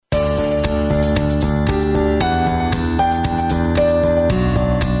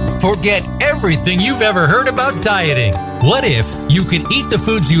forget everything you've ever heard about dieting. What if you could eat the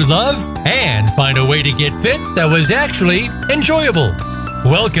foods you love and find a way to get fit that was actually enjoyable?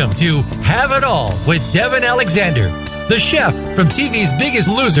 Welcome to Have It All with Devin Alexander. The chef from TV's Biggest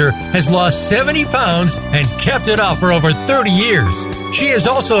Loser has lost 70 pounds and kept it off for over 30 years. She has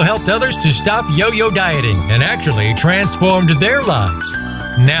also helped others to stop yo-yo dieting and actually transformed their lives.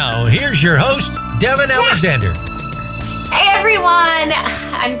 Now, here's your host, Devin Alexander. Hey everyone!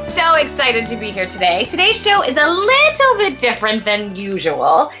 I'm so excited to be here today. Today's show is a little bit different than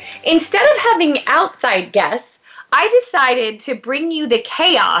usual. Instead of having outside guests, I decided to bring you the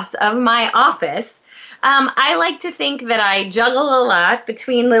chaos of my office. I like to think that I juggle a lot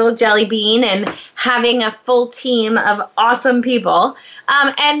between Little Jelly Bean and having a full team of awesome people.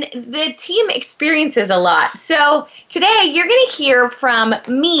 And the team experiences a lot. So today you're going to hear from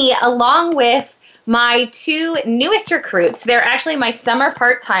me along with my two newest recruits. They're actually my summer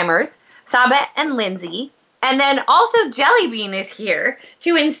part-timers, Saba and Lindsey. And then also Jelly Bean is here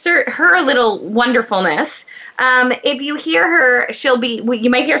to insert her little wonderfulness. If you hear her, you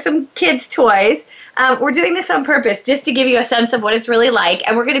might hear some kids' toys. We're doing this on purpose just to give you a sense of what it's really like.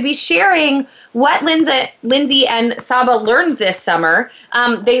 And we're going to be sharing what Lindsey and Saba learned this summer.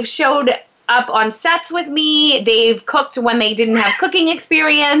 They've showed up on sets with me. They've cooked when they didn't have cooking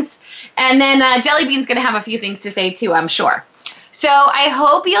experience. And then Jelly Bean's going to have a few things to say too, I'm sure. So I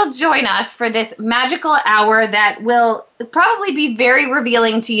hope you'll join us for this magical hour that will probably be very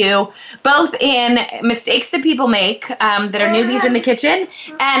revealing to you, both in mistakes that people make that are newbies in the kitchen,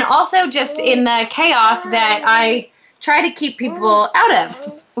 and also just in the chaos that I try to keep people out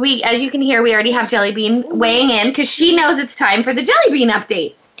of. As you can hear, we already have Jelly Bean weighing in because she knows it's time for the Jelly Bean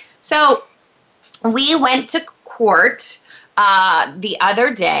update. So we went to court the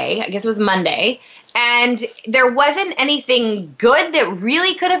other day, I guess it was Monday, and there wasn't anything good that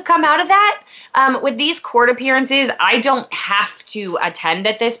really could have come out of that. With these court appearances, I don't have to attend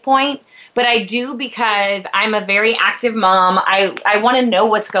at this point, but I do because I'm a very active mom. I want to know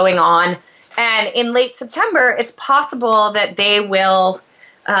what's going on. And in late September, it's possible that they will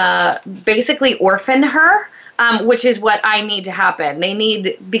basically orphan her. Which is what I need to happen.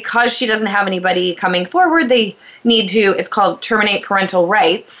 Because she doesn't have anybody coming forward, they need to, it's called terminate parental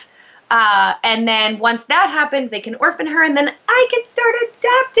rights. And then once that happens, they can orphan her, and then I can start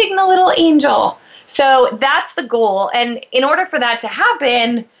adopting the little angel. So that's the goal. And in order for that to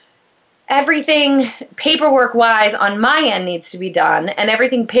happen, everything paperwork-wise on my end needs to be done, and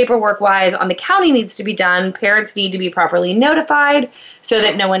everything paperwork-wise on the county needs to be done. Parents need to be properly notified so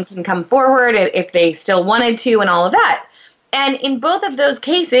that no one can come forward if they still wanted to and all of that. And in both of those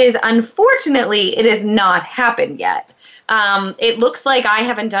cases, unfortunately, it has not happened yet. It looks like I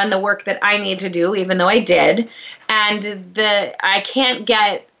haven't done the work that I need to do, even though I did, and I can't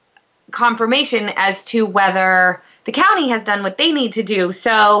get confirmation as to whether the county has done what they need to do.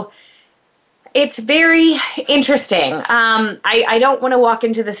 So it's very interesting. I don't want to walk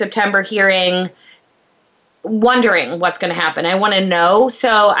into the September hearing wondering what's going to happen. I want to know,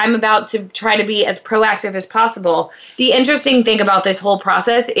 so I'm about to try to be as proactive as possible. The interesting thing about this whole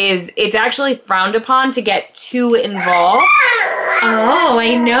process is it's actually frowned upon to get too involved. Oh,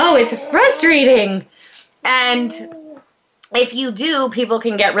 I know, it's frustrating. And if you do, people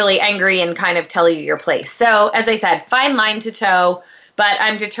can get really angry and kind of tell you your place. So, as I said, fine line to toe. But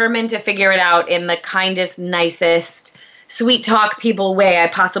I'm determined to figure it out in the kindest, nicest, sweet talk people way I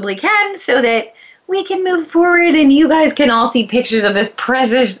possibly can so that we can move forward and you guys can all see pictures of this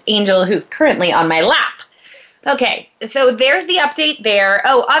precious angel who's currently on my lap. Okay, so there's the update there.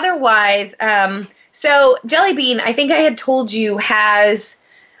 Oh, otherwise, so Jelly Bean, I think I had told you, has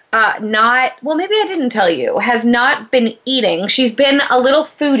maybe I didn't tell you, has not been eating. She's been a little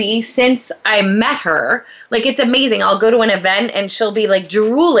foodie since I met her. Like, it's amazing. I'll go to an event and she'll be like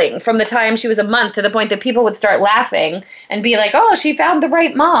drooling from the time she was a month to the point that people would start laughing and be like, oh, she found the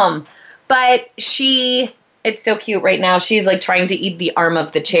right mom. But it's so cute right now. She's like trying to eat the arm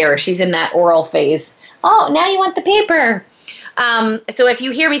of the chair. She's in that oral phase. Oh, now you want the paper. So if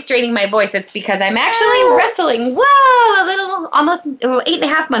you hear me straining my voice, it's because I'm actually wrestling. Whoa, a little, almost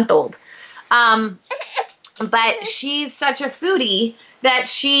 8.5-month-old. But she's such a foodie that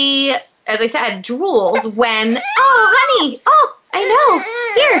she, as I said, drools when, oh, honey, oh, I know,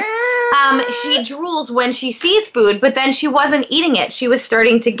 here. She drools when she sees food, but then she wasn't eating it. She was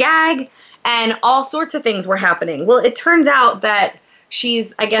starting to gag, and all sorts of things were happening. Well, it turns out that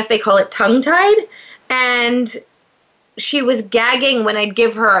she's, I guess they call it tongue-tied, and she was gagging when I'd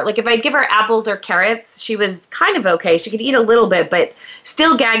give her, like if I'd give her apples or carrots, she was kind of okay. She could eat a little bit, but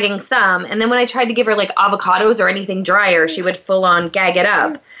still gagging some. And then when I tried to give her like avocados or anything drier, she would full on gag it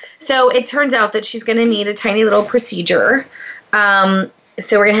up. So it turns out that she's going to need a tiny little procedure.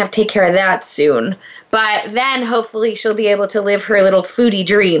 So we're going to have to take care of that soon. But then hopefully she'll be able to live her little foodie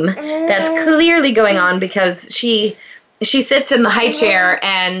dream that's clearly going on because she sits in the high chair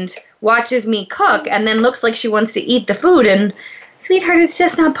and watches me cook and then looks like she wants to eat the food. And, sweetheart, it's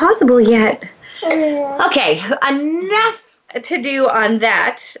just not possible yet. Okay, enough to do on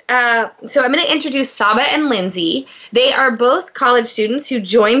that. So I'm going to introduce Saba and Lindsey. They are both college students who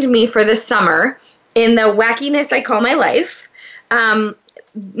joined me for the summer in the wackiness I call my life.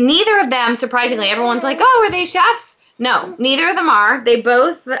 Neither of them, surprisingly, everyone's like, oh, are they chefs? No, neither of them are. They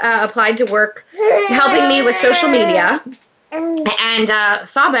both applied to work helping me with social media. And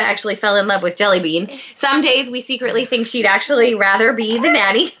Saba actually fell in love with Jelly Bean. Some days we secretly think she'd actually rather be the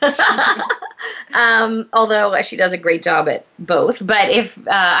nanny. Although she does a great job at both. But if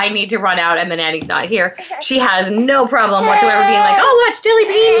I need to run out and the nanny's not here, she has no problem whatsoever being like, oh, watch Jelly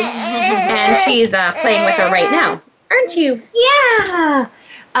Bean. And she's playing with her right now. Aren't you? Yeah.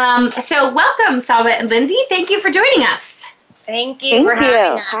 So welcome, Saba and Lindsey. Thank you for joining us. Thank you for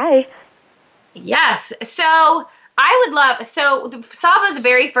having us. Hi. Yes. So I would love, Saba's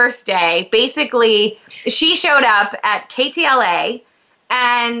very first day, basically, she showed up at KTLA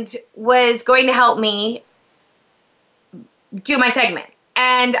and was going to help me do my segment.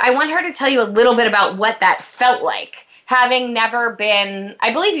 And I want her to tell you a little bit about what that felt like. Having never been,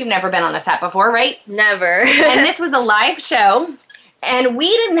 I believe you've never been on a set before, right? Never. And this was a live show. And we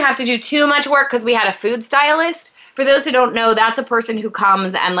didn't have to do too much work because we had a food stylist. For those who don't know, that's a person who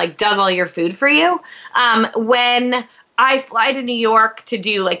comes and like does all your food for you. When I fly to New York to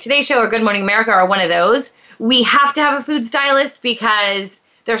do like Today Show or Good Morning America or one of those, we have to have a food stylist because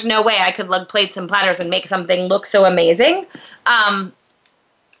there's no way I could lug plates and platters and make something look so amazing.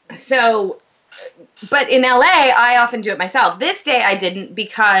 But in LA, I often do it myself. This day I didn't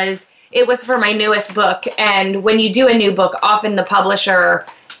because it was for my newest book. And when you do a new book, often the publisher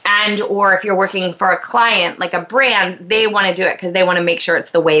and or if you're working for a client, like a brand, they want to do it because they want to make sure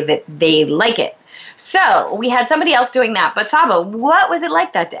it's the way that they like it. So we had somebody else doing that. But Saba, what was it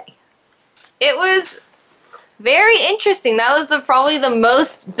like that day? It was very interesting. That was probably the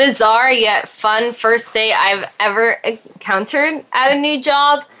most bizarre yet fun first day I've ever encountered at a new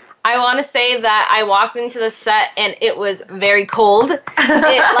job. I want to say that I walked into the set and it was very cold.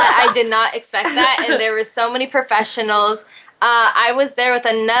 I did not expect that, and there were so many professionals. I was there with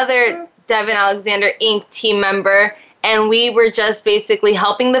another Devin Alexander Inc. team member, and we were just basically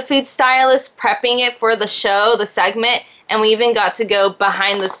helping the food stylist, prepping it for the show, the segment, and we even got to go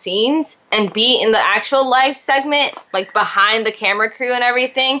behind the scenes and be in the actual live segment, like behind the camera crew and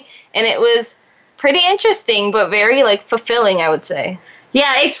everything. And it was pretty interesting, but very like fulfilling, I would say.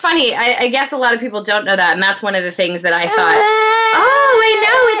 Yeah, it's funny. I guess a lot of people don't know that, and that's one of the things that I thought, oh, I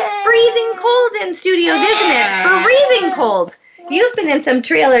know, it's freezing cold in studios, isn't it? Freezing cold. You've been in some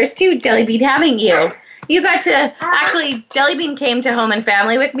trailers too, Jelly Bean, haven't you? You got to, actually, Jelly Bean came to Home and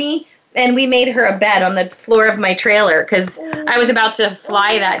Family with me, and we made her a bed on the floor of my trailer, because I was about to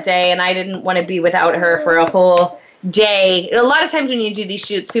fly that day, and I didn't want to be without her for a whole day. A lot of times when you do these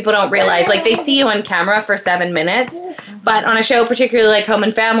shoots, people don't realize, like, they see you on camera for 7 minutes, but on a show, particularly like Home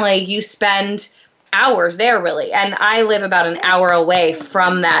and Family, you spend hours there, really. And I live about an hour away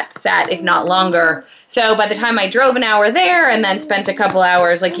from that set, if not longer. So by the time I drove an hour there and then spent a couple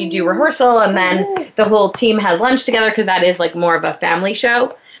hours, like, you do rehearsal and then the whole team has lunch together, because that is like more of a family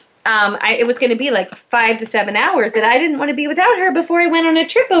show. It was going to be like 5 to 7 hours that I didn't want to be without her before I went on a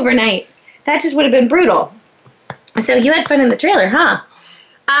trip overnight. That just would have been brutal. So you had fun in the trailer, huh?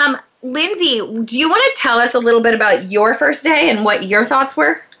 Lindsey, do you want to tell us a little bit about your first day and what your thoughts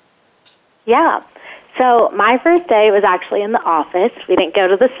were? Yeah. So my first day was actually in the office. We didn't go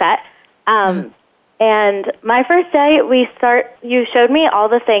to the set. And my first day, you showed me all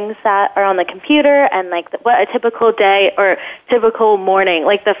the things that are on the computer and like what a typical day or typical morning,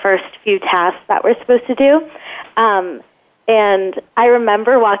 like the first few tasks that we're supposed to do. And I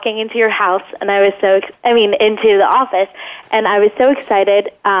remember walking into your house, and I was into the office, and I was so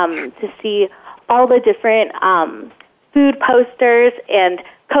excited to see all the different food posters and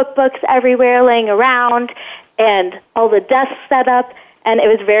cookbooks everywhere laying around, and all the desks set up, and it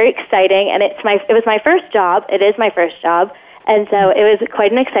was very exciting. And it was my first job. It is my first job. And so it was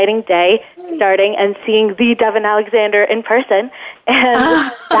quite an exciting day starting and seeing the Devin Alexander in person. And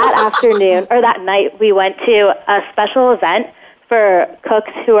that night, we went to a special event for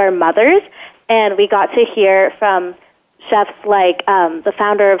cooks who are mothers, and we got to hear from chefs like the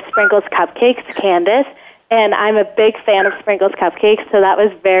founder of Sprinkles Cupcakes, Candace, and I'm a big fan of Sprinkles Cupcakes, so I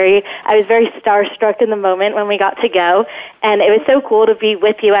was very starstruck in the moment when we got to go, and it was so cool to be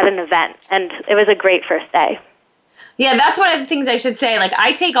with you at an event, and it was a great first day. Yeah, that's one of the things I should say. Like,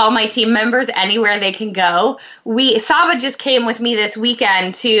 I take all my team members anywhere they can go. Saba just came with me this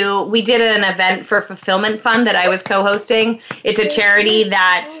weekend we did an event for Fulfillment Fund that I was co-hosting. It's a charity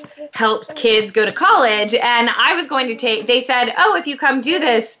that helps kids go to college. And I was going to they said, oh, if you come do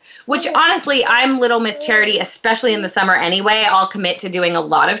this, which honestly, I'm Little Miss Charity, especially in the summer anyway. I'll commit to doing a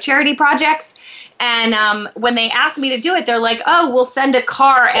lot of charity projects. And when they asked me to do it, they're like, oh, we'll send a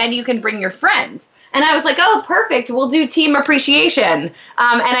car and you can bring your friends. And I was like, oh, perfect. We'll do team appreciation. And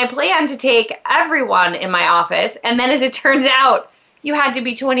I plan to take everyone in my office. And then as it turns out, you had to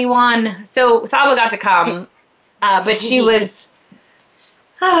be 21. So Saba got to come. But she was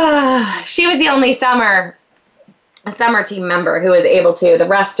the only summer team member who was able to. The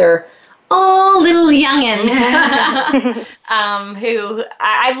rest are all little youngins who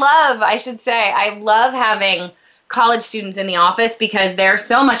I love having college students in the office because they're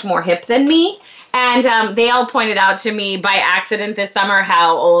so much more hip than me. And they all pointed out to me by accident this summer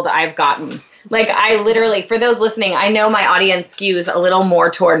how old I've gotten. Like, I literally, for those listening, I know my audience skews a little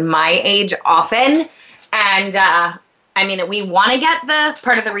more toward my age often. And we want to get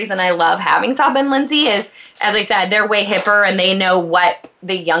part of the reason I love having Saba and Lindsey is, as I said, they're way hipper and they know what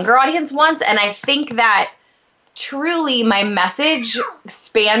the younger audience wants. And I think that truly my message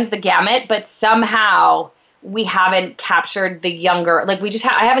spans the gamut, but somehow we haven't captured the younger, like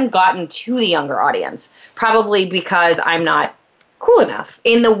I haven't gotten to the younger audience, probably because I'm not cool enough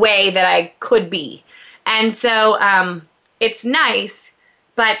in the way that I could be. And so it's nice,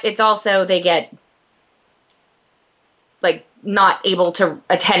 but it's also they get like not able to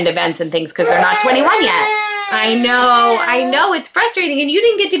attend events and things because they're not 21 yet. I know, it's frustrating. And you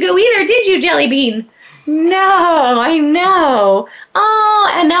didn't get to go either, did you, Jelly Bean? No, I know.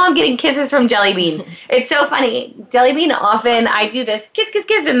 Oh, and now I'm getting kisses from Jelly Bean. It's so funny. Jelly Bean, often I do this kiss, kiss,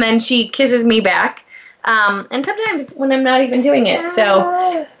 kiss, and then she kisses me back. And sometimes when I'm not even doing it.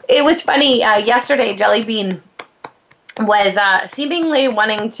 So it was funny. Yesterday, Jelly Bean was seemingly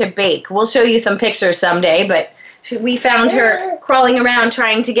wanting to bake. We'll show you some pictures someday, but we found her crawling around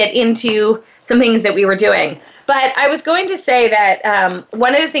trying to get into some things that we were doing. But I was going to say that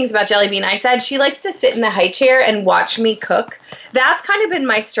one of the things about Jelly Bean, I said she likes to sit in the high chair and watch me cook. That's kind of been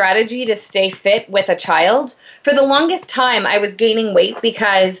my strategy to stay fit with a child. For the longest time, I was gaining weight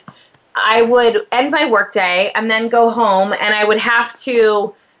because I would end my workday and then go home and I would have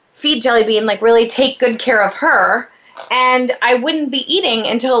to feed Jelly Bean, like really take good care of her. And I wouldn't be eating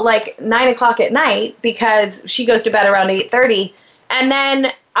until like 9 o'clock at night because she goes to bed around 8:30. And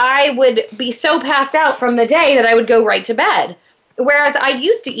then I would be so passed out from the day that I would go right to bed. Whereas I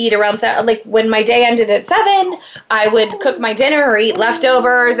used to eat around, like when my day ended at 7, I would cook my dinner or eat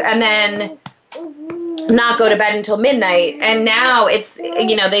leftovers and then not go to bed until midnight. And now it's,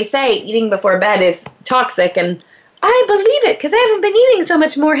 they say eating before bed is toxic. And I believe it because I haven't been eating so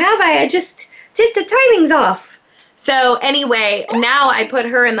much more, have I? Just the timing's off. So anyway, now I put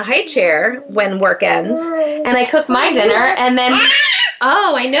her in the high chair when work ends and I cook my dinner and then,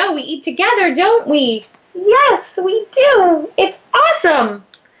 oh, I know, we eat together, don't we? Yes, we do. It's awesome.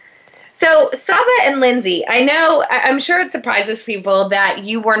 So Saba and Lindsey, I'm sure it surprises people that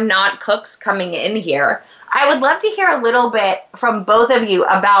you were not cooks coming in here. I would love to hear a little bit from both of you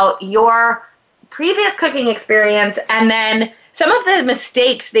about your previous cooking experience and then some of the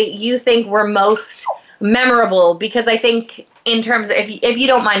mistakes that you think were most memorable, because I think in terms of, if you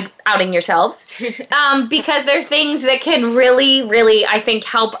don't mind outing yourselves, because they're things that can really, really, I think,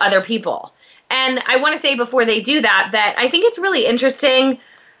 help other people. And I want to say before they do that I think it's really interesting.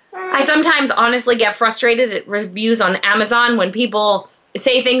 I sometimes honestly get frustrated at reviews on Amazon when people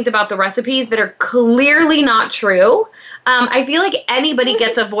say things about the recipes that are clearly not true. I feel like anybody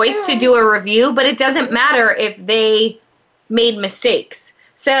gets a voice to do a review, but it doesn't matter if they made mistakes.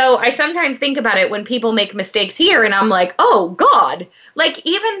 So I sometimes think about it when people make mistakes here and I'm like, oh God, like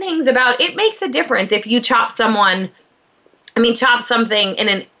even things about, it makes a difference if you chop something in an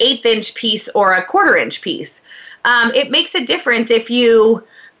 1/8 inch piece or a 1/4 inch piece. It makes a difference if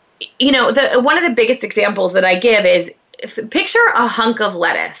one of the biggest examples that I give is picture a hunk of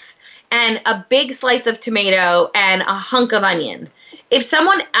lettuce and a big slice of tomato and a hunk of onion. If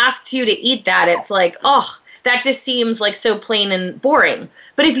someone asks you to eat that, it's like, oh, that just seems like so plain and boring.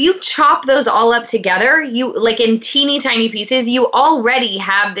 But if you chop those all up together, you like in teeny tiny pieces, you already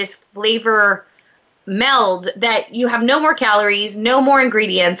have this flavor meld that you have no more calories, no more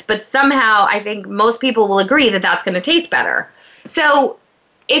ingredients, but somehow I think most people will agree that that's going to taste better. So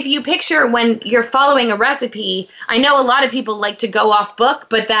if you picture when you're following a recipe, I know a lot of people like to go off book,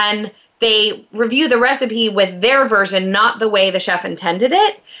 but then they review the recipe with their version, not the way the chef intended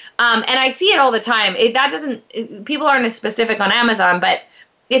it. And I see it all the time. People aren't as specific on Amazon, but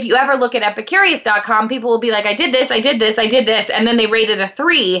if you ever look at epicurious.com, people will be like, I did this, and then they rate it a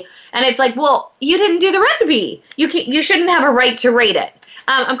 3. And it's like, well, you didn't do the recipe. You shouldn't have a right to rate it.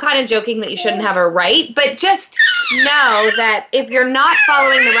 I'm kind of joking that you shouldn't have a right, but just know that if you're not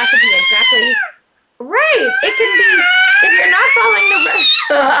following the recipe exactly right, it can be, if you're not following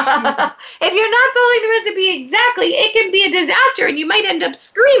the recipe exactly, it can be a disaster and you might end up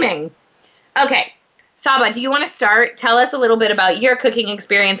screaming. Okay. Saba, do you want to start? Tell us a little bit about your cooking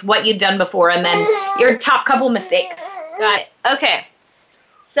experience, what you've done before, and then your top couple mistakes. Got it. Okay.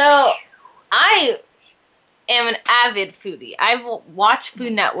 So I am an avid foodie. I watch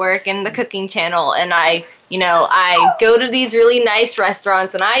Food Network and the Cooking Channel, and I go to these really nice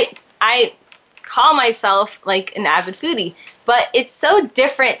restaurants, and I call myself like an avid foodie. But it's so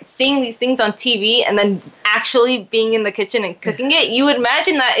different seeing these things on TV and then actually being in the kitchen and cooking it. You would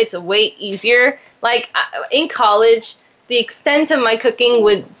imagine that it's way easier. Like in college, the extent of my cooking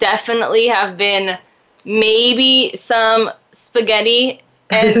would definitely have been maybe some spaghetti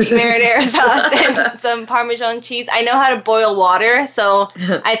and marinara sauce and some Parmesan cheese. I know how to boil water, so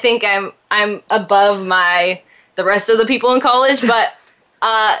I think I'm above the rest of the people in college. But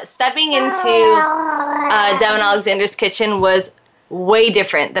stepping into Devin Alexander's kitchen was way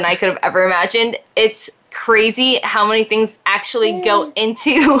different than I could have ever imagined. It's crazy how many things actually go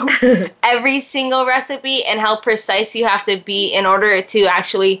into every single recipe and how precise you have to be in order to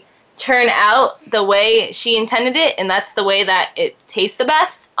actually turn out the way she intended it, and that's the way that it tastes the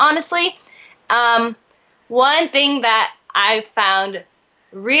best, honestly. One thing that I found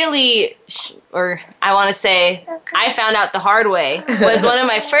really, I want to say I found out the hard way, was one of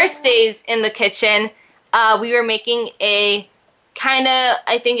my first days in the kitchen. We were making a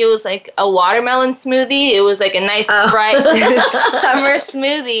I think it was like a watermelon smoothie. It was like a nice bright summer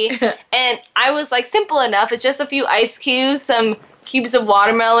smoothie. And I was like, simple enough. It's just a few ice cubes, some cubes of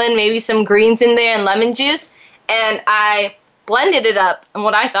watermelon, maybe some greens in there and lemon juice. And I blended it up in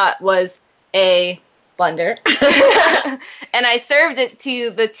what I thought was a blender. And I served it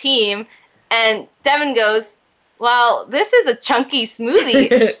to the team. And Devin goes, well, this is a chunky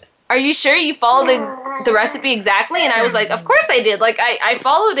smoothie. Are you sure you followed the recipe exactly? And I was like, of course I did. Like, I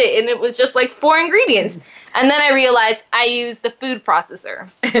followed it, and it was just like 4 ingredients. And then I realized I used the food processor,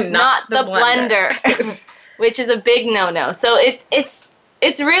 not the blender, which is a big no-no. So it's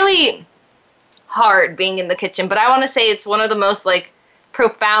really hard being in the kitchen. But I want to say it's one of the most, like,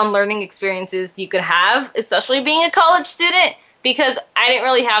 profound learning experiences you could have, especially being a college student, because I didn't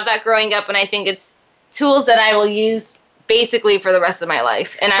really have that growing up, and I think it's tools that I will use basically for the rest of my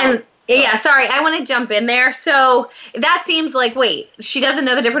life. Yeah, sorry, I want to jump in there. So that seems like, wait, she doesn't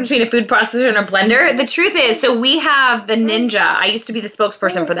know the difference between a food processor and a blender? The truth is, so we have the Ninja. I used to be the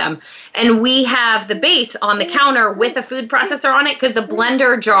spokesperson for them. And we have the base on the counter with a food processor on it because the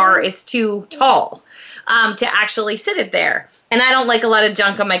blender jar is too tall to actually sit it there. And I don't like a lot of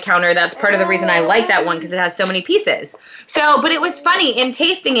junk on my counter. That's part of the reason I like that one, because it has so many pieces. So, but it was funny in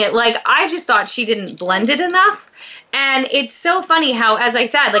tasting it. Like, I just thought she didn't blend it enough. And it's so funny how, as I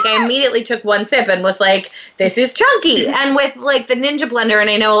said, like, I immediately took one sip and was like, this is chunky. And with, like, the Ninja blender, and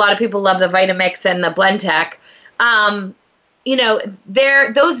I know a lot of people love the Vitamix and the Blendtec,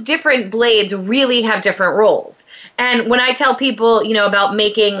 those different blades really have different roles. And when I tell people, about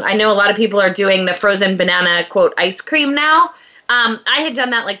making, I know a lot of people are doing the frozen banana, quote, ice cream now. I had done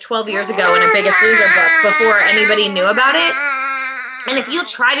that like 12 years ago in a Biggest Loser book before anybody knew about it. And if you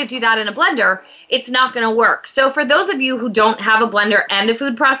try to do that in a blender, it's not going to work. So for those of you who don't have a blender and a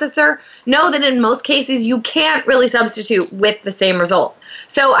food processor, know that in most cases you can't really substitute with the same result.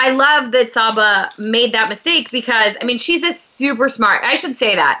 So I love that Saba made that mistake because, she's a super smart, I should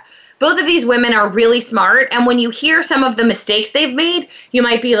say that. Both of these women are really smart, and when you hear some of the mistakes they've made, you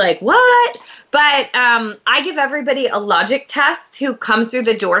might be like, what? But I give everybody a logic test who comes through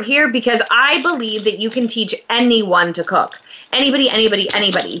the door here because I believe that you can teach anyone to cook.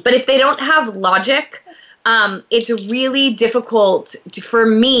 Anybody. But if they don't have logic, it's really difficult for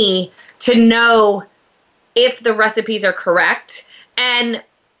me to know if the recipes are correct. And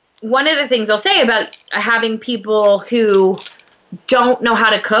one of the things I'll say about having people who don't know how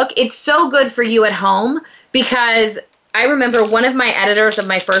to cook, it's so good for you at home because I remember one of my editors of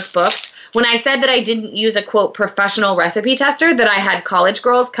my first books when I said that I didn't use a, quote, professional recipe tester, that I had college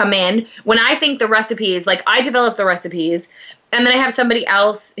girls come in. When I think the recipes, like I develop the recipes, and then I have somebody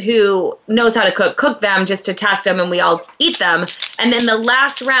else who knows how to cook them just to test them, and we all eat them. And then the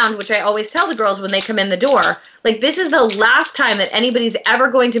last round, which I always tell the girls when they come in the door, like this is the last time that anybody's ever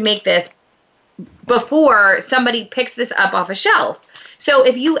going to make this before somebody picks this up off a shelf. So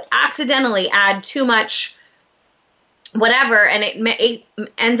if you accidentally add too much whatever and it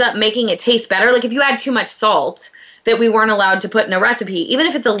ends up making it taste better, like if you add too much salt that we weren't allowed to put in a recipe, even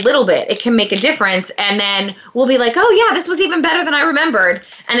if it's a little bit, it can make a difference. And then we'll be like, oh yeah, this was even better than I remembered.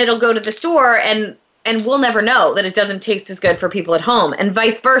 And it'll go to the store and we'll never know that it doesn't taste as good for people at home, and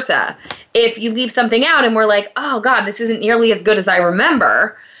vice versa. If you leave something out and we're like, oh God, this isn't nearly as good as I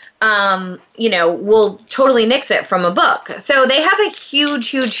remember, we'll totally nix it from a book. So they have a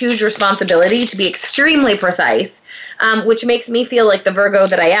huge responsibility to be extremely precise, which makes me feel like the Virgo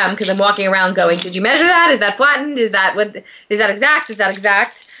that I am, because I'm walking around going, did you measure that? Is that flattened? Is that exact? Is that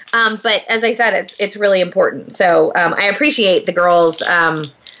exact? But as I said, it's really important. So I appreciate the girls,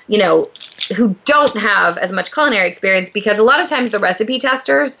 who don't have as much culinary experience, because a lot of times the recipe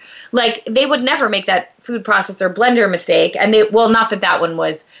testers, like they would never make that food processor blender mistake. And not that one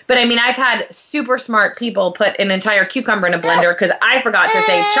was, but I mean, I've had super smart people put an entire cucumber in a blender because I forgot to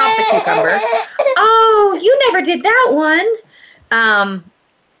say chop the cucumber. Oh, you never did that one.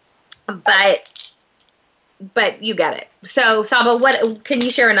 But you get it. So Saba, what can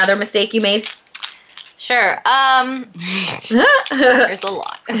you share another mistake you made? Sure. There's a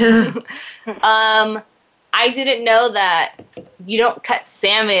lot. I didn't know that you don't cut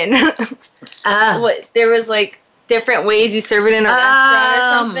salmon. There was like different ways you serve it in a restaurant or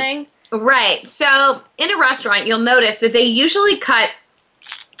something. Right. So in a restaurant, you'll notice that they usually cut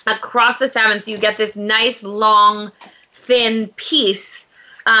across the salmon, so you get this nice, long, thin piece,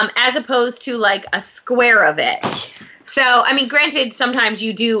 as opposed to like a square of it. So, I mean, granted, sometimes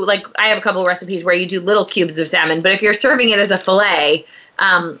you do, like, I have a couple of recipes where you do little cubes of salmon, but if you're serving it as a fillet,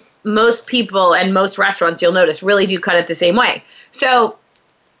 most people and most restaurants, you'll notice, really do cut it the same way. So,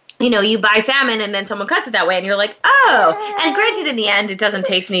 you buy salmon and then someone cuts it that way and you're like, oh, and granted, in the end, it doesn't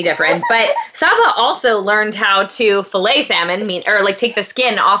taste any different. But Saba also learned how to fillet salmon, or like take the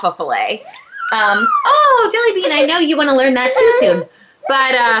skin off a fillet. Oh, Jelly Bean, I know you want to learn that too soon.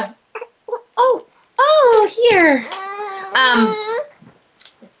 But, here.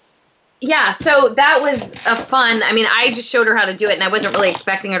 Yeah, so that was a fun, I mean, I just showed her how to do it, and I wasn't really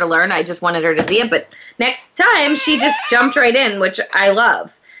expecting her to learn. I just wanted her to see it, but next time, she just jumped right in, which I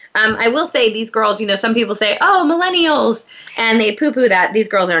love. I will say, these girls, some people say, oh, millennials, and they poo-poo that. These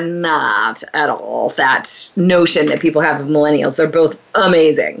girls are not at all that notion that people have of millennials. They're both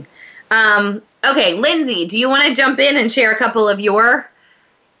amazing. Okay, Lindsey, do you want to jump in and share a couple of your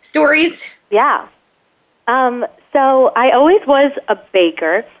stories? Yeah. So I always was a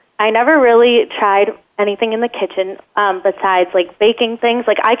baker. I never really tried anything in the kitchen besides like baking things.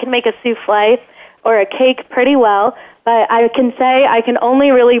 Like I can make a souffle or a cake pretty well, but I can say I can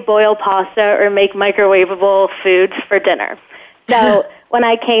only really boil pasta or make microwavable foods for dinner. So when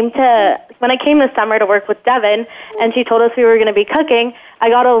I came this summer to work with Devin, and she told us we were going to be cooking, I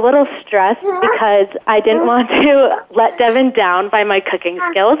got a little stressed because I didn't want to let Devin down by my cooking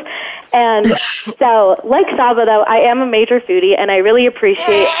skills. And so, like Saba, though, I am a major foodie, and I really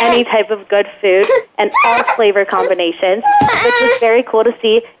appreciate any type of good food and all flavor combinations, which was very cool to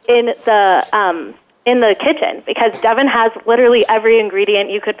see in the kitchen, because Devin has literally every ingredient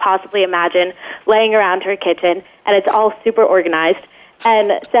you could possibly imagine laying around her kitchen, and it's all super organized.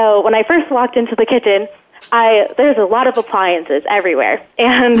 And so when I first walked into the kitchen, there's a lot of appliances everywhere,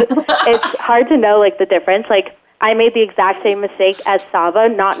 and it's hard to know like the difference. Like I made the exact same mistake as Saba,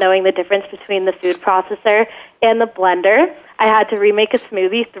 not knowing the difference between the food processor and the blender. I had to remake a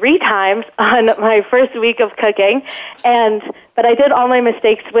smoothie 3 times on my first week of cooking, but I did all my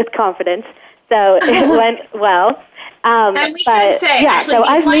mistakes with confidence, so it went well. And we should say, yeah, actually, so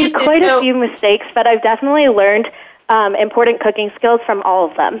I've made quite a few mistakes, but I've definitely learned important cooking skills from all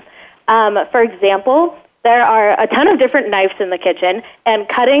of them. For example, there are a ton of different knives in the kitchen, and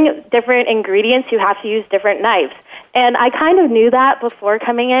cutting different ingredients, you have to use different knives. And I kind of knew that before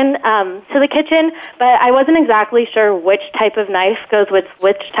coming in to the kitchen, but I wasn't exactly sure which type of knife goes with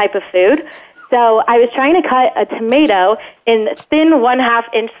which type of food. So I was trying to cut a tomato in thin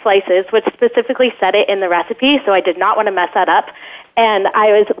 1/2 inch slices, which specifically said it in the recipe, so I did not want to mess that up. and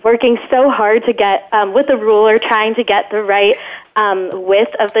I was working so hard to get, with a ruler, trying to get the right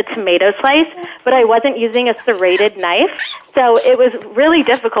width of the tomato slice, but I wasn't using a serrated knife, so it was really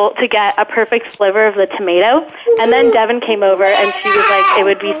difficult to get a perfect sliver of the tomato. And then Devin came over, and she was like, it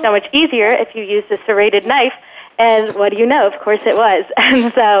would be so much easier if you used a serrated knife. And what do you know? Of course it was.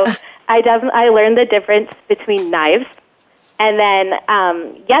 And so I learned the difference between knives. And then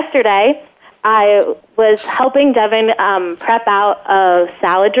yesterday, I was helping Devin prep out a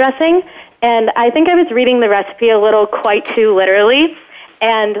salad dressing, and I think I was reading the recipe a little quite too literally,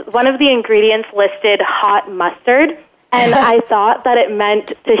 and one of the ingredients listed hot mustard, and I thought that it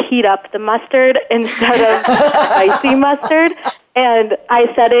meant to heat up the mustard instead of spicy mustard, and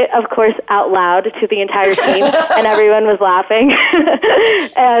I said it, of course, out loud to the entire team, and everyone was laughing.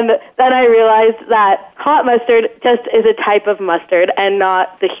 And then I realized that hot mustard just is a type of mustard and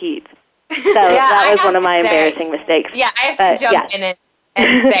not the heat. So that was one of my embarrassing mistakes. Yeah, I have to jump in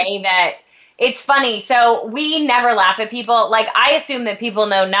and say that it's funny. So we never laugh at people. Like, I assume that people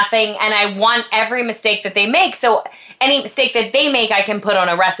know nothing, and I want every mistake that they make. So any mistake that they make, I can put on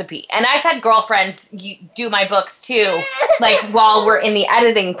a recipe. And I've had girlfriends do my books too, like while we're in the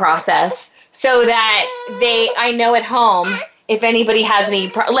editing process, so that I know at home if anybody has any,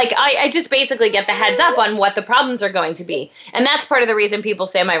 I just basically get the heads up on what the problems are going to be. And that's part of the reason people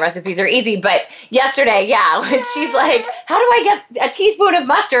say my recipes are easy. But yesterday, when she's like, how do I get a teaspoon of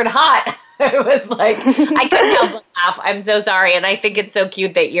mustard hot? It was like, I couldn't help but laugh. I'm so sorry. And I think it's so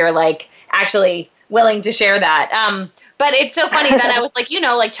cute that you're like actually willing to share that. But it's so funny that I was like,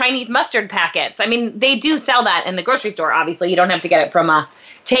 like Chinese mustard packets. I mean, they do sell that in the grocery store. Obviously, you don't have to get it from a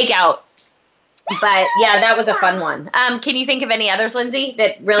takeout. But yeah, that was a fun one. Can you think of any others, Lindsey,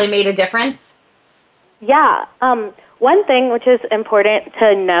 that really made a difference? Yeah. One thing which is important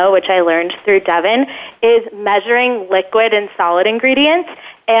to know, which I learned through Devin, is measuring liquid and solid ingredients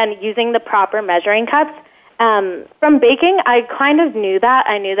and using the proper measuring cups. From baking, I kind of knew that.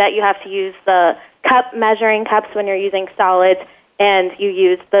 I knew that you have to use the measuring cups when you're using solids, and you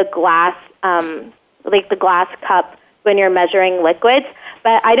use the glass, the glass cup when you're measuring liquids,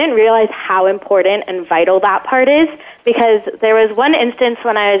 but I didn't realize how important and vital that part is, because there was one instance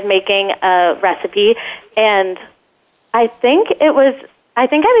when I was making a recipe, and I think I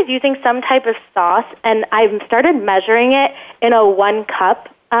was using some type of sauce, and I started measuring it in a 1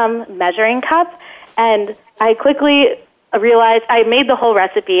 cup measuring cup, and I quickly realized I made the whole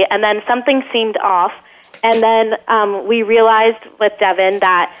recipe, and then something seemed off. And then we realized with Devin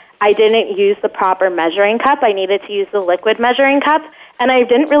that I didn't use the proper measuring cup. I needed to use the liquid measuring cup. And I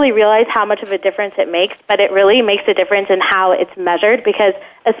didn't really realize how much of a difference it makes, but it really makes a difference in how it's measured, because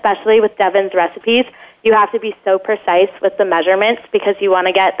especially with Devin's recipes, you have to be so precise with the measurements because you want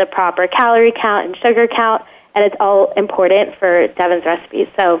to get the proper calorie count and sugar count, and it's all important for Devin's recipes.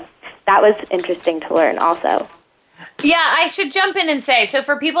 So that was interesting to learn also. Yeah, I should jump in and say, so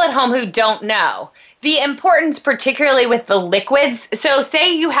for people at home who don't know, the importance, particularly with the liquids, so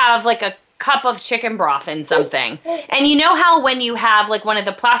say you have like a cup of chicken broth in something, and you know how when you have like one of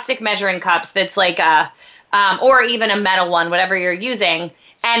the plastic measuring cups that's like or even a metal one, whatever you're using,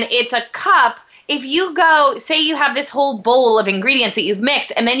 and it's a cup, if you go, say you have this whole bowl of ingredients that you've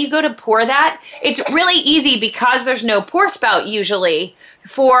mixed, and then you go to pour that, it's really easy because there's no pour spout usually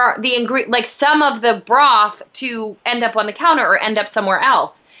for the like some of the broth to end up on the counter or end up somewhere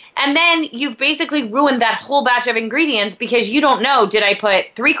else. And then you've basically ruined that whole batch of ingredients because you don't know, did I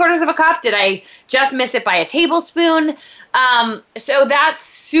put 3/4 of a cup? Did I just miss it by a tablespoon? So that's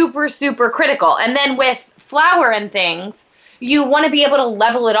super, super critical. And then with flour and things, you want to be able to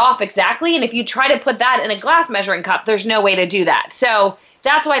level it off exactly. And if you try to put that in a glass measuring cup, there's no way to do that. So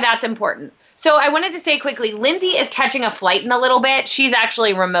that's why that's important. So I wanted to say quickly, Lindsey is catching a flight in a little bit. She's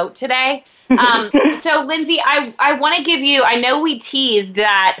actually remote today. So Lindsey, I want to give you, I know we teased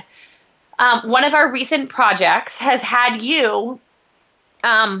that one of our recent projects has had you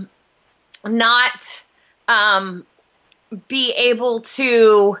not be able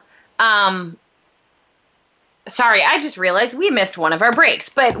to, sorry, I just realized we missed one of our breaks.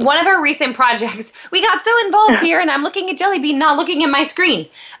 But one of our recent projects, we got so involved here, and I'm looking at Jellybean, not looking at my screen.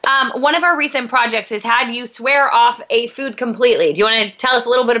 One of our recent projects has had you swear off a food completely. Do you want to tell us a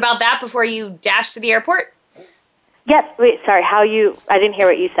little bit about that before you dash to the airport? Yes. Wait, sorry. I didn't hear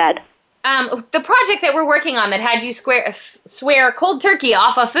what you said. The project that we're working on that had you swear cold turkey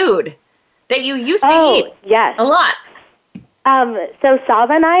off a food that you used to eat yes. a lot. So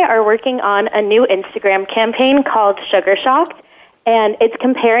Saba and I are working on a new Instagram campaign called Sugar Shocked, And it's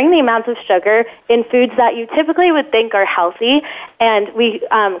comparing the amounts of sugar in foods that you typically would think are healthy. And we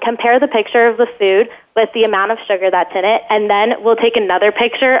compare the picture of the food with the amount of sugar that's in it. And then we'll take another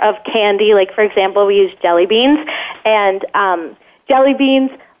picture of candy. Like, for example, we use jelly beans. And jelly beans,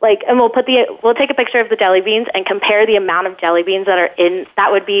 and we'll take a picture of the jelly beans and compare the amount of jelly beans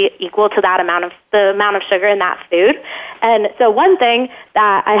that would be equal to the amount of sugar in that food. And so one thing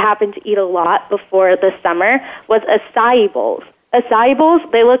that I happened to eat a lot before the summer was acai bowls. Acai bowls,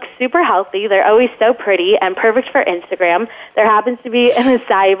 they look super healthy. They're always so pretty and perfect for Instagram. There happens to be an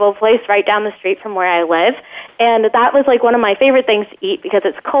acai bowl place right down the street from where I live. And that was one of my favorite things to eat because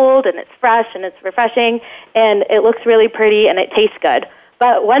it's cold and it's fresh and it's refreshing and it looks really pretty and it tastes good.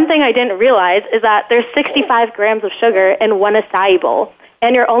 But one thing I didn't realize is that there's 65 grams of sugar in one acai bowl.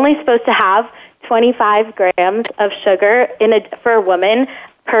 And you're only supposed to have 25 grams of sugar for a woman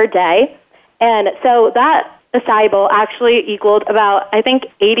per day. And so that acai bowl actually equaled about, I think,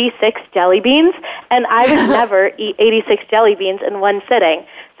 86 jelly beans, and I would never eat 86 jelly beans in one sitting.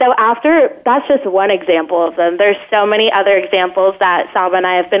 So that's just one example of them. There's so many other examples that Saba and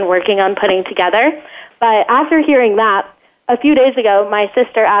I have been working on putting together. But after hearing that, a few days ago, my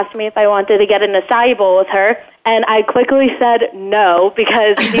sister asked me if I wanted to get an acai bowl with her, and I quickly said no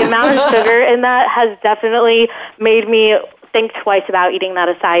because the amount of sugar in that has definitely made me think twice about eating that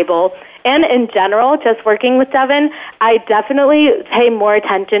acai bowl. And in general, just working with Devin, I definitely pay more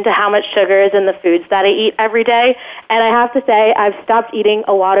attention to how much sugar is in the foods that I eat every day. And I have to say, I've stopped eating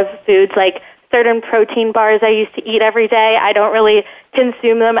a lot of foods like certain protein bars I used to eat every day. I don't really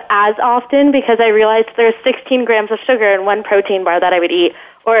consume them as often because I realized there's 16 grams of sugar in one protein bar that I would eat,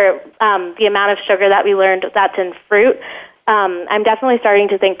 or the amount of sugar that we learned that's in fruit. I'm definitely starting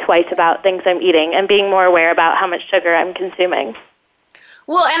to think twice about things I'm eating and being more aware about how much sugar I'm consuming.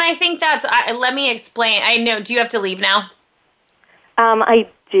 Well, and I think let me explain. I know, do you have to leave now? I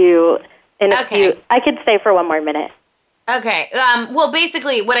do. Okay. I could stay for one more minute. Okay. Well,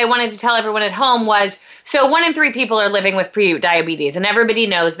 basically, what I wanted to tell everyone at home was, so 1 in 3 people are living with pre-diabetes, and everybody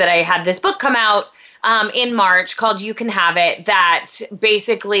knows that I had this book come out in March called You Can Have It, that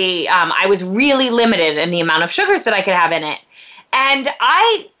basically I was really limited in the amount of sugars that I could have in it. And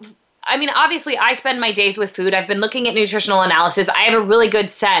I mean, obviously, I spend my days with food. I've been looking at nutritional analysis. I have a really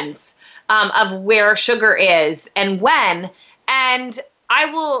good sense of where sugar is and when. And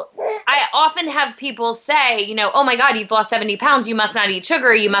I often have people say, oh my God, you've lost 70 pounds. You must not eat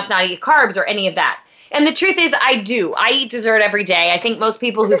sugar. You must not eat carbs or any of that. And the truth is I do. I eat dessert every day. I think most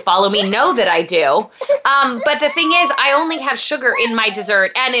people who follow me know that I do. But the thing is, I only have sugar in my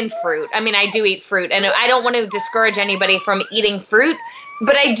dessert and in fruit. I mean, I do eat fruit, and I don't want to discourage anybody from eating fruit.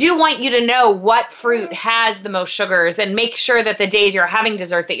 But I do want you to know what fruit has the most sugars, and make sure that the days you're having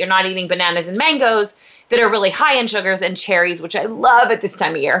dessert that you're not eating bananas and mangoes that are really high in sugars, and cherries, which I love at this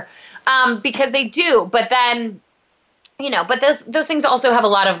time of year, because they do. But then, but those things also have a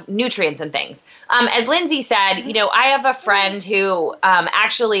lot of nutrients and things. As Lindsey said, I have a friend who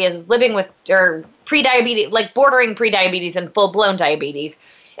actually is living with pre-diabetes, like bordering pre-diabetes and full-blown diabetes.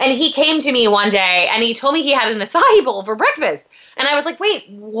 And he came to me one day and he told me he had an acai bowl for breakfast. And I was like, wait,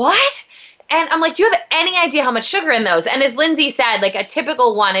 what? And I'm like, do you have any idea how much sugar in those? And as Lindsey said, like a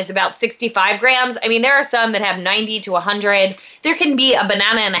typical one is about 65 grams. I mean, there are some that have 90 to 100. There can be a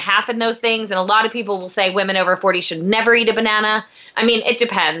banana and a half in those things. And a lot of people will say women over 40 should never eat a banana. I mean, it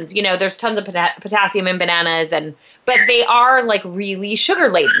depends. There's tons of potassium in bananas, but they are like really sugar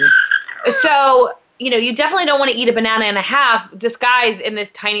laden. So, you definitely don't want to eat a banana and a half disguised in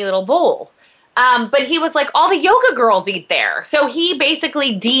this tiny little bowl. But he was like, all the yoga girls eat there. So he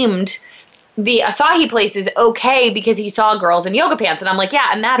basically deemed the acai place is okay because he saw girls in yoga pants. And I'm like,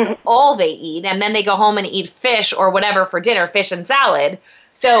 yeah, and that's all they eat. And then they go home and eat fish or whatever for dinner, fish and salad.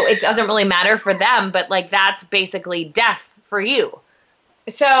 So it doesn't really matter for them, but like that's basically death for you.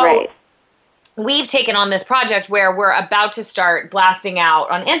 So right. We've taken on this project where we're about to start blasting out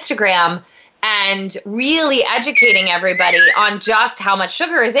on Instagram and really educating everybody on just how much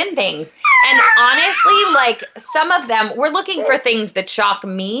sugar is in things. And honestly, like some of them, we're looking for things that shock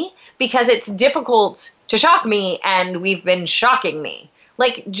me because it's difficult to shock me, and we've been shocking me.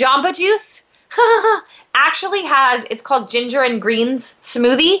 Like Jamba Juice actually it's called ginger and greens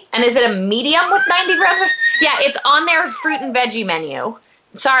smoothie. And is it a medium with 90 grams? Yeah, it's on their fruit and veggie menu.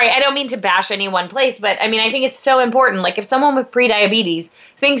 Sorry, I don't mean to bash any one place, but I mean, I think it's so important. Like if someone with pre-diabetes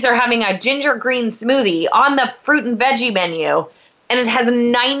thinks they're having a ginger green smoothie on the fruit and veggie menu, and it has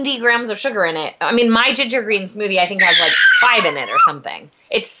 90 grams of sugar in it. I mean, my ginger green smoothie, I think has like 5 in it or something.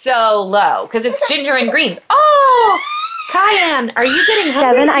 It's so low because it's ginger and greens. Oh, Cayenne, are you getting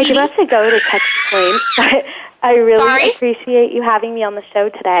hungry? Devin, I do have to go to catch the plane. I really Sorry? appreciate you having me on the show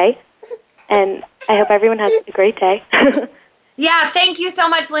today, and I hope everyone has a great day. Yeah, thank you so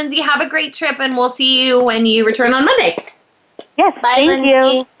much, Lindsey. Have a great trip, and we'll see you when you return on Monday. Yes, Bye, thank you.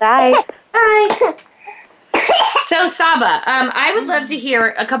 Lindsey. Bye. Bye. So, Saba, I would love to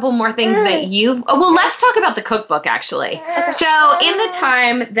hear a couple more things that well, let's talk about the cookbook, actually. So, in the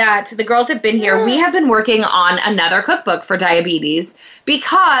time that the girls have been here, we have been working on another cookbook for diabetes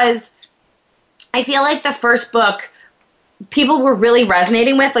because I feel like the first book people were really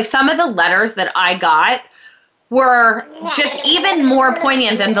resonating with. Like, some of the letters that I got were just even more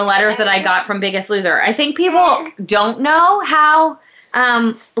poignant than the letters that I got from Biggest Loser. I think people don't know how,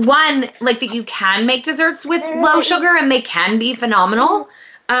 one, like that you can make desserts with low sugar and they can be phenomenal.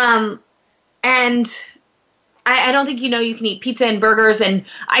 And I don't think you can eat pizza and burgers. And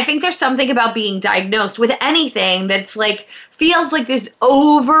I think there's something about being diagnosed with anything that's like, feels like this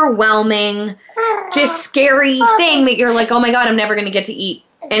overwhelming, just scary thing that you're like, oh my God, I'm never going to get to eat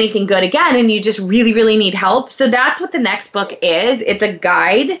anything good again, and you just really, really need help. So that's what the next book is. It's a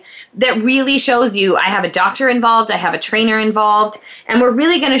guide that really shows you, I have a doctor involved, I have a trainer involved, and we're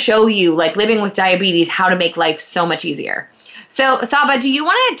really going to show you, like, living with diabetes, how to make life so much easier. So, Saba, do you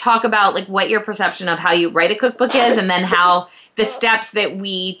want to talk about, like, what your perception of how you write a cookbook is, and then how the steps that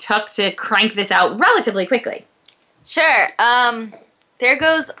we took to crank this out relatively quickly? Sure. There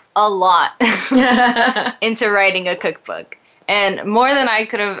goes a lot into writing a cookbook. And more than I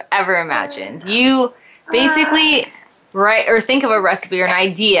could have ever imagined. You basically write or think of a recipe or an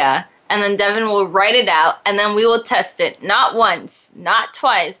idea, and then Devin will write it out, and then we will test it not once, not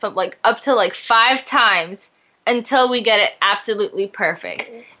twice, but like up to like 5 times until we get it absolutely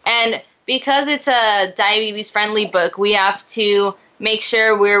perfect. And because it's a diabetes-friendly book, we have to make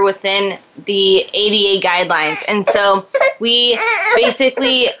sure we're within the ADA guidelines. And so we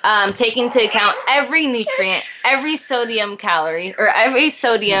basically take into account every nutrient, every sodium calorie, or every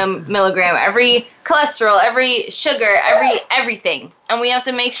sodium milligram, every cholesterol, every sugar, everything. And we have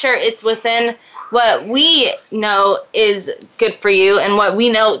to make sure it's within what we know is good for you and what we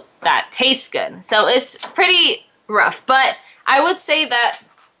know that tastes good. So it's pretty rough. But I would say that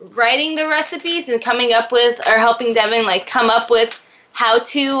writing the recipes and coming up with, or helping Devin like come up with how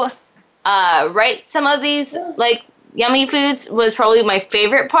to write some of these like yummy foods was probably my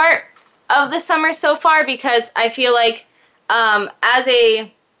favorite part of the summer so far, because I feel like as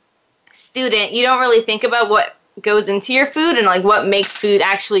a student, you don't really think about what goes into your food and like what makes food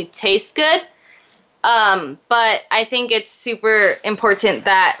actually taste good. But I think it's super important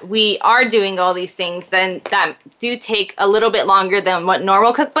that we are doing all these things then that do take a little bit longer than what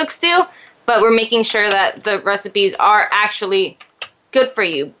normal cookbooks do, but we're making sure that the recipes are actually good for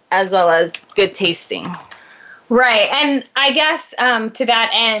you as well as good tasting. Right. And I guess to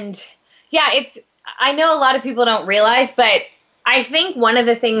that end, I know a lot of people don't realize, but I think one of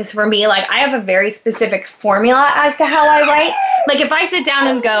the things for me, like I have a very specific formula as to how I write. Like if I sit down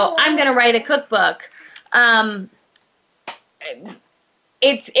and go, I'm going to write a cookbook,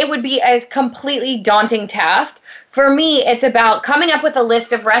 it would be a completely daunting task. For me, it's about coming up with a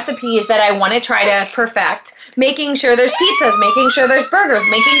list of recipes that I want to try to perfect, making sure there's pizzas, making sure there's burgers,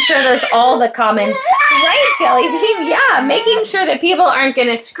 making sure there's all the common, right, Jelly Bean? Yeah, making sure that people aren't going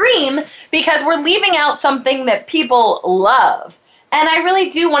to scream because we're leaving out something that people love. And I really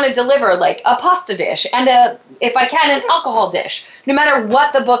do want to deliver like a pasta dish and if I can, an alcohol dish, no matter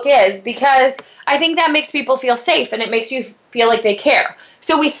what the book is, because I think that makes people feel safe and it makes you feel like they care.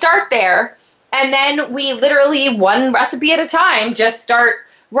 So we start there. And then we literally, one recipe at a time, just start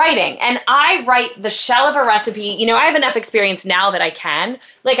writing. And I write the shell of a recipe. You know, I have enough experience now that I can.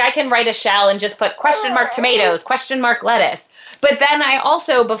 Like, I can write a shell and just put question mark tomatoes, question mark lettuce. But then I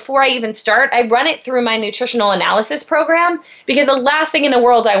also, before I even start, I run it through my nutritional analysis program, because the last thing in the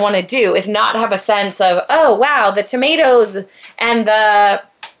world I want to do is not have a sense of, oh, wow, the tomatoes and the,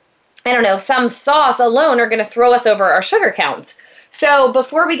 I don't know, some sauce alone are going to throw us over our sugar counts. So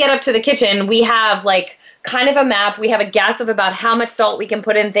before we get up to the kitchen, we have like kind of a map. We have a guess of about how much salt we can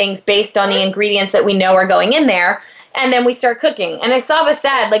put in things based on the ingredients that we know are going in there. And then we start cooking. And as Saba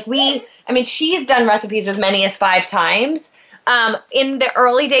said, like she's done recipes as many as 5 times. In the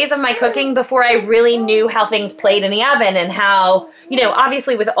early days of my cooking, before I really knew how things played in the oven and how,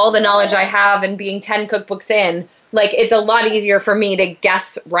 obviously with all the knowledge I have and being 10 cookbooks in, like it's a lot easier for me to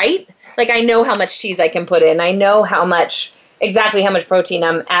guess right. Like I know how much cheese I can put in. I know exactly how much protein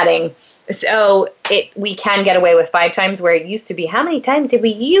I'm adding. So we can get away with 5 times where it used to be, how many times did we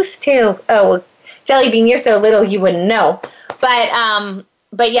used to? Oh, well, Jelly Bean, you're so little you wouldn't know.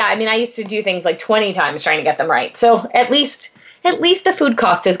 But yeah, I used to do things like 20 times trying to get them right. So at least the food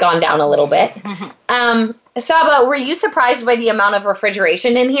cost has gone down a little bit. Saba, were you surprised by the amount of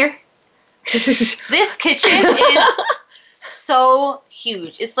refrigeration in here? This kitchen is so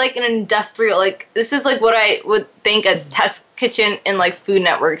huge. It's like an industrial, like, this is like what I would think a test kitchen in like Food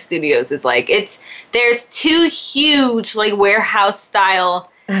Network Studios is like. There's 2 huge like warehouse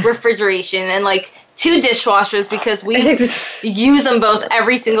style refrigeration and like 2 dishwashers because we use them both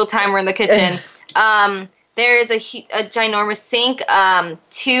every single time we're in the kitchen. There's a ginormous sink,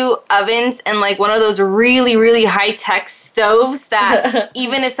 2 ovens, and like one of those really, really high-tech stoves that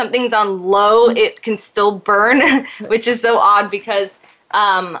even if something's on low, it can still burn, which is so odd because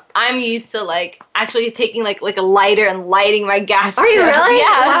I'm used to like actually taking like a lighter and lighting my gas. Are you really?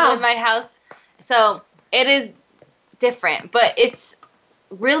 Yeah, wow. in my house. So it is different, but it's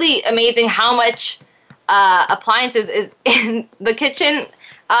really amazing how much appliances is in the kitchen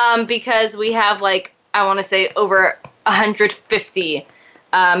because we have like, I want to say over 150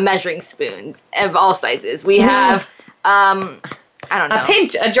 measuring spoons of all sizes. We have, I don't know. A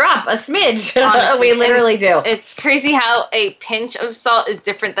pinch, a drop, a smidge. Honestly, we literally do. It's crazy how a pinch of salt is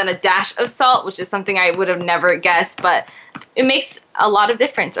different than a dash of salt, which is something I would have never guessed, but it makes a lot of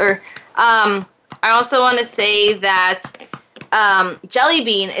difference. Or I also want to say that Jelly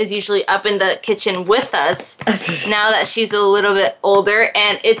Bean is usually up in the kitchen with us now that she's a little bit older,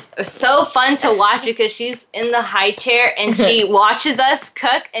 and it's so fun to watch because she's in the high chair and she watches us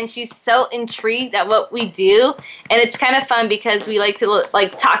cook and she's so intrigued at what we do, and it's kind of fun because we like to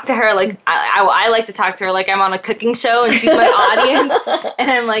like talk to her like I like to talk to her like I'm on a cooking show and she's my audience, and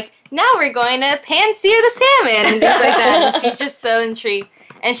I'm like, now we're going to pan-sear the salmon and things like that, and she's just so intrigued,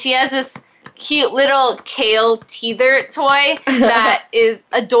 and she has this cute little kale teether toy that is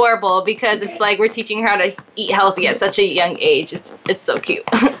adorable because it's like we're teaching her how to eat healthy at such a young age. It's so cute.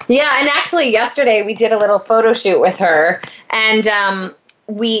 Yeah, and actually yesterday we did a little photo shoot with her, and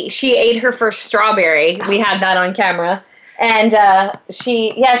she ate her first strawberry. We had that on camera, and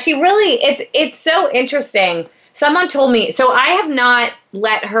she really it's so interesting. Someone told me, so I have not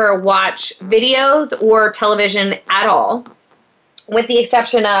let her watch videos or television at all, with the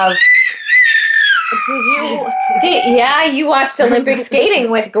exception of. You watched Olympic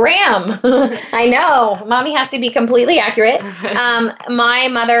skating with Graham. I know. Mommy has to be completely accurate. My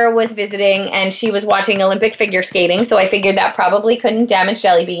mother was visiting and she was watching Olympic figure skating, so I figured that probably couldn't damage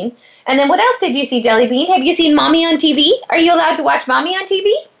Jelly Bean. And then what else did you see, Jelly Bean? Have you seen Mommy on TV? Are you allowed to watch Mommy on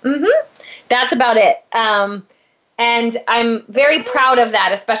TV? Mm-hmm. That's about it. And I'm very proud of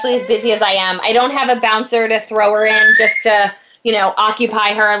that, especially as busy as I am. I don't have a bouncer to throw her in just to,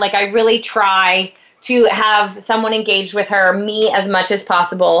 occupy her. Like, I really try to have someone engaged with her, me, as much as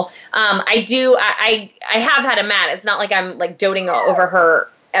possible. I have had a mat. It's not like I'm like doting over her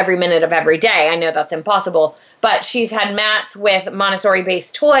every minute of every day. I know that's impossible. But she's had mats with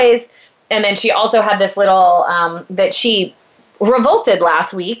Montessori-based toys. And then she also had this little that she revolted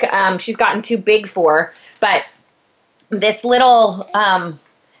last week. She's gotten too big for. But this little,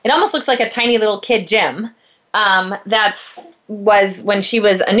 it almost looks like a tiny little kid gym. Was when she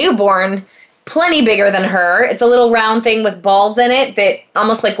was a newborn, plenty bigger than her. It's a little round thing with balls in it that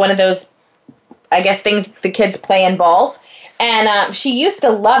almost like one of those, I guess, things the kids play in balls. And she used to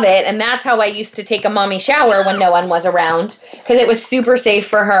love it. And that's how I used to take a mommy shower when no one was around, because it was super safe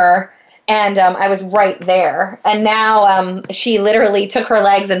for her. And I was right there. And now she literally took her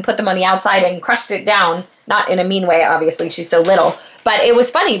legs and put them on the outside and crushed it down. Not in a mean way, obviously. She's so little. But it was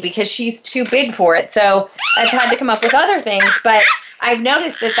funny because she's too big for it. So I've had to come up with other things. But I've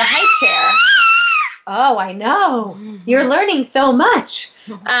noticed that the high chair... Oh, I know. You're learning so much.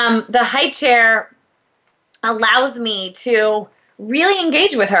 The high chair allows me to really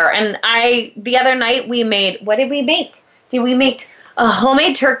engage with her. And the other night we made... What did we make? Did we make a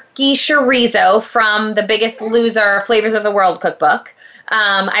homemade turkey chorizo from the Biggest Loser Flavors of the World cookbook?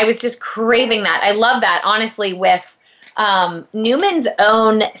 I was just craving that. I love that, honestly, with Newman's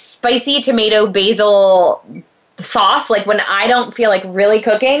own spicy tomato basil sauce. Like when I don't feel like really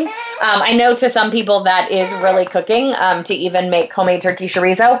cooking, I know to some people that is really cooking to even make homemade turkey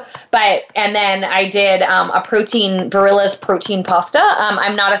chorizo. And then I did Barilla's protein pasta.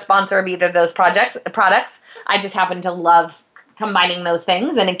 I'm not a sponsor of either of those products. I just happen to love combining those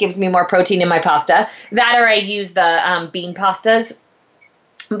things, and it gives me more protein in my pasta. That, or I use the bean pastas.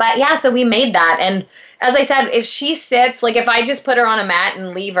 But yeah, so we made that. And as I said, if she sits, like if I just put her on a mat and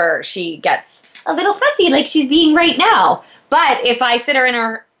leave her, she gets a little fussy like she's being right now. But if I sit her in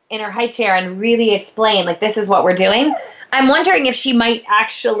her high chair and really explain, like, this is what we're doing, I'm wondering if she might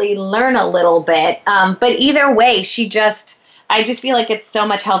actually learn a little bit. But either way, I just feel like it's so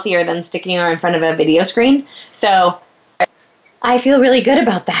much healthier than sticking her in front of a video screen. So I feel really good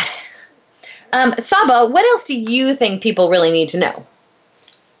about that. Saba, what else do you think people really need to know?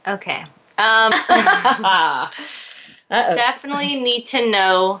 Okay. Uh-oh. Definitely need to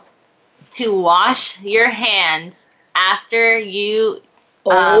know to wash your hands after you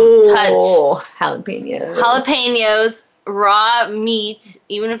touch jalapenos, raw meat,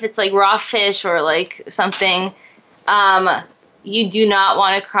 even if it's like raw fish or like something. You do not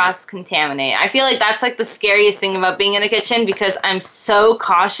want to cross-contaminate. I feel like that's like the scariest thing about being in a kitchen because I'm so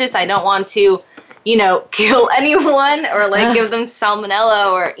cautious. I don't want to, kill anyone or like give them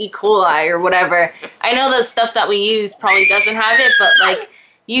salmonella or E. coli or whatever. I know the stuff that we use probably doesn't have it, but like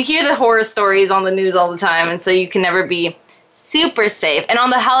you hear the horror stories on the news all the time, and so you can never be super safe. And on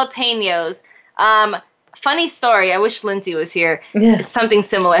the jalapenos, funny story, I wish Lindsey was here. Yeah. Something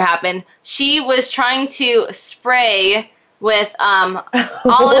similar happened. She was trying to spray with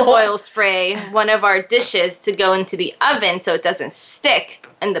olive oil spray one of our dishes to go into the oven so it doesn't stick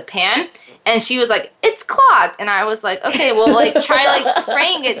in the pan. And she was like, it's clogged. And I was like, okay, well, like try like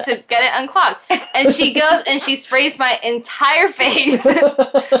spraying it to get it unclogged. And she goes and she sprays my entire face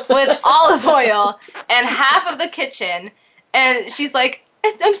with olive oil and half of the kitchen. And she's like,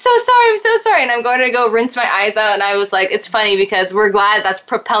 I'm so sorry. And I'm going to go rinse my eyes out. And I was like, it's funny because we're glad that's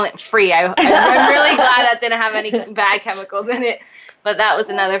propellant free. I'm really glad that didn't have any bad chemicals in it. But that was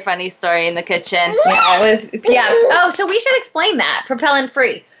another funny story in the kitchen. Yeah, it was. Yeah. Oh, so we should explain that, propellant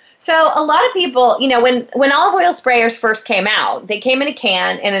free. So a lot of people, when olive oil sprayers first came out, they came in a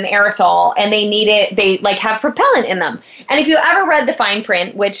can in an aerosol, and they like have propellant in them. And if you ever read the fine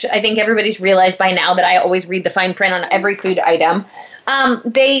print, which I think everybody's realized by now that I always read the fine print on every food item,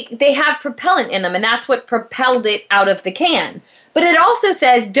 they have propellant in them, and that's what propelled it out of the can. But it also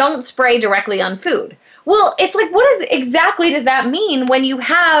says don't spray directly on food. Well, it's like, exactly does that mean when you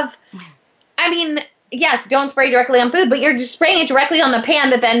have, yes, don't spray directly on food, but you're just spraying it directly on the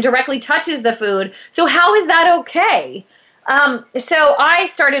pan that then directly touches the food. So how is that okay? So I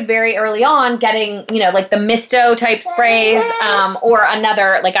started very early on getting, like the Misto type sprays, or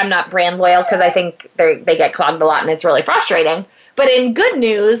another, like I'm not brand loyal because I think they get clogged a lot and it's really frustrating. But in good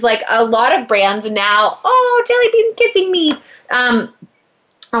news, like a lot of brands now, Jelly Bean's kissing me.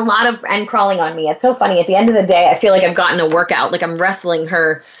 A lot of, and crawling on me. It's so funny. At the end of the day, I feel like I've gotten a workout, like I'm wrestling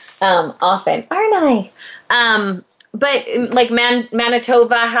her often, aren't I? But like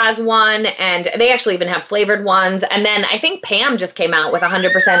Manitoba has one, and they actually even have flavored ones. And then I think Pam just came out with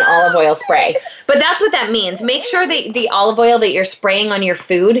 100% olive oil spray. But that's what that means. Make sure that the olive oil that you're spraying on your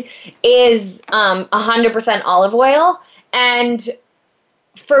food is 100% olive oil. And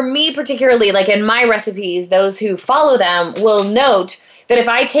for me particularly, like in my recipes, those who follow them will note that if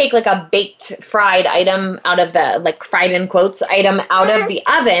I take like a baked fried item out of the, like fried in quotes item out of the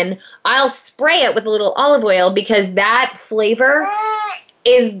oven, I'll spray it with a little olive oil because that flavor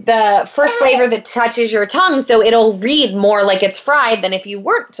is the first flavor that touches your tongue. So it'll read more like it's fried than if you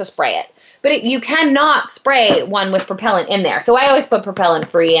weren't to spray it. But you cannot spray one with propellant in there. So I always put propellant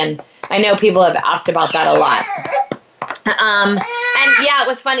free, and I know people have asked about that a lot. And yeah, it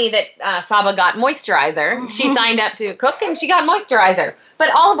was funny that Saba got moisturizer. She signed up to cook and she got moisturizer.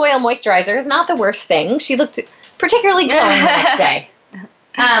 But olive oil moisturizer is not the worst thing. She looked particularly glowing the next day.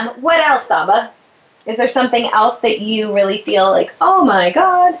 What else, Saba? Is there something else that you really feel like, oh my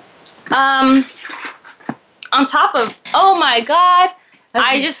God? On top of, oh my God,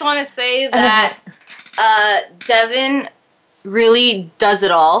 I just want to say that Devin really does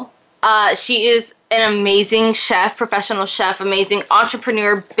it all. She is an amazing chef, professional chef, amazing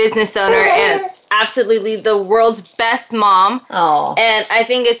entrepreneur, business owner, and absolutely the world's best mom. Oh. And I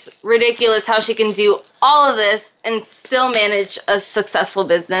think it's ridiculous how she can do all of this and still manage a successful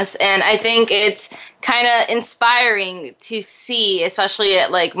business. And I think it's kind of inspiring to see, especially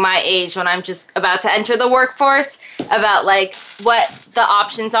at like my age when I'm just about to enter the workforce, about like what the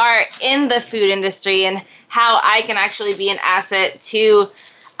options are in the food industry and how I can actually be an asset to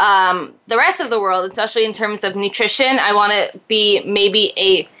the rest of the world, especially in terms of nutrition. I want to be maybe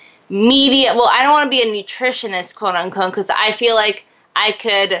a media, well, I don't want to be a nutritionist, quote unquote, because I feel like I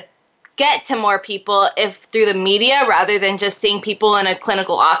could get to more people if through the media rather than just seeing people in a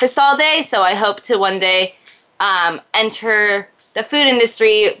clinical office all day. So I hope to one day enter the food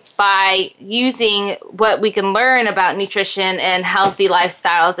industry by using what we can learn about nutrition and healthy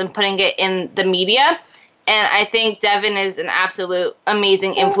lifestyles and putting it in the media. And I think Devin is an absolute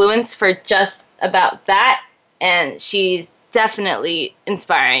amazing influence for just about that. And she's definitely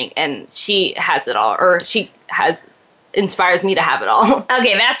inspiring, and she has it all, or she has inspires me to have it all.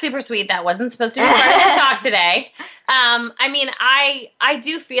 Okay, that's super sweet. That wasn't supposed to be part of the talk today. I mean, I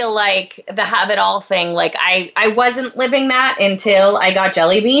do feel like the have it all thing, like I wasn't living that until I got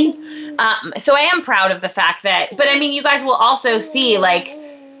Jelly Bean. So I am proud of the fact that, but I mean, you guys will also see, like,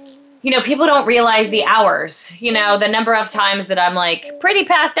 you know, people don't realize the hours, you know, the number of times that I'm like pretty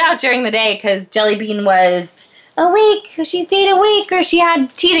passed out during the day because Jelly Bean was awake, she stayed awake, or she had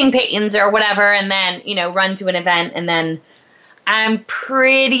teething pains or whatever, and then, you know, run to an event, and then I'm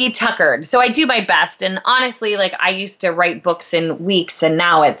pretty tuckered. So I do my best, and honestly, like, I used to write books in weeks, and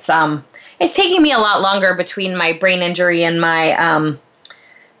now it's taking me a lot longer between my brain injury and my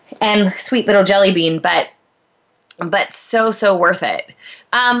and sweet little Jelly Bean, but so worth it.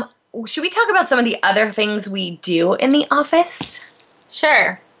 Should we talk about some of the other things we do in the office?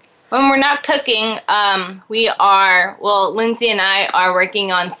 Sure. When we're not cooking, Lindsey and I are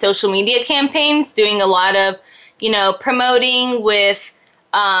working on social media campaigns, doing a lot of, you know, promoting with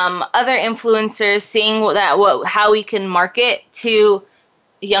other influencers, seeing how we can market to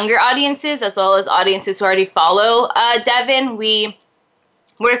younger audiences as well as audiences who already follow Devin. We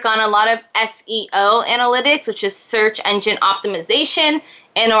work on a lot of SEO analytics, which is search engine optimization,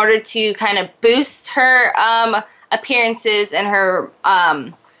 in order to kind of boost her appearances and her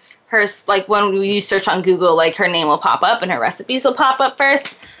like when you search on Google, like her name will pop up and her recipes will pop up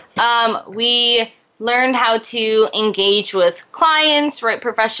first. We learned how to engage with clients, write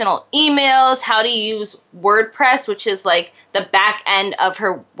professional emails, how to use WordPress, which is like the back end of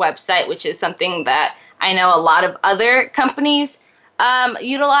her website, which is something that I know a lot of other companies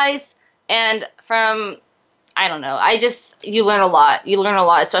utilize. And from, I don't know, you learn a lot. You learn a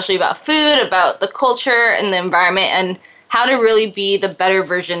lot, especially about food, about the culture and the environment, and how to really be the better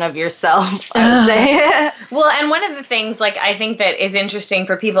version of yourself, I would say. Well, and one of the things, like, I think that is interesting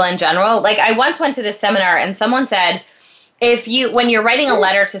for people in general, like, I once went to this seminar and someone said, when you're writing a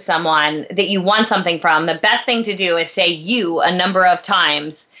letter to someone that you want something from, the best thing to do is say you a number of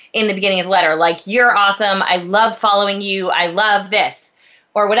times in the beginning of the letter, like, you're awesome, I love following you, I love this,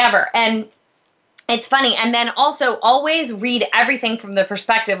 or whatever. And it's funny. And then also always read everything from the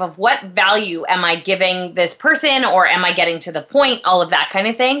perspective of what value am I giving this person, or am I getting to the point, all of that kind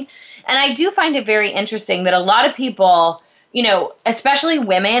of thing. And I do find it very interesting that a lot of people, you know, especially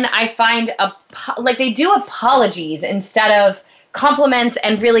women, I find like they do apologies instead of compliments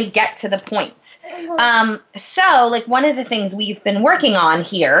and really get to the point. So like one of the things we've been working on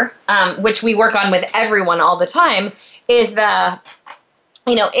here, which we work on with everyone all the time, is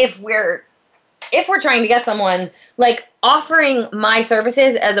you know, if we're trying to get someone, like, offering my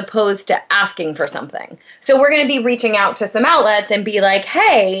services as opposed to asking for something. So we're going to be reaching out to some outlets and be like,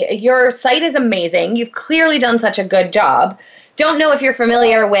 hey, your site is amazing. You've clearly done such a good job. Don't know if you're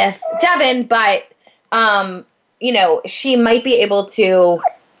familiar with Devin, but, you know, she might be able to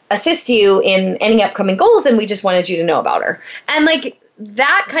assist you in any upcoming goals, and we just wanted you to know about her. And, like,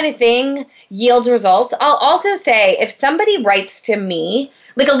 that kind of thing yields results. I'll also say, if somebody writes to me,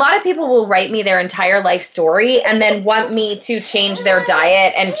 like, a lot of people will write me their entire life story and then want me to change their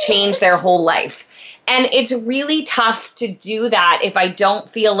diet and change their whole life. And it's really tough to do that if I don't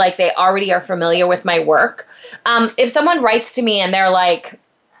feel like they already are familiar with my work. If someone writes to me and they're like,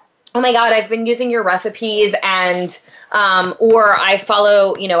 oh my God, I've been using your recipes, and or I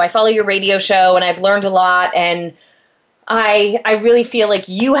follow your radio show and I've learned a lot, and I really feel like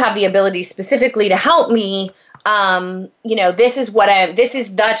you have the ability specifically to help me. You know, this is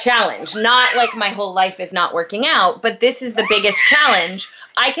the challenge, not like my whole life is not working out, but this is the biggest challenge.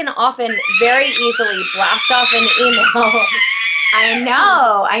 I can often very easily blast off an email.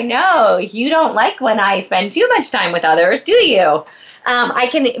 I know. You don't like when I spend too much time with others, do you? I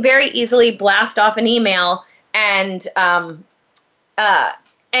can very easily blast off an email and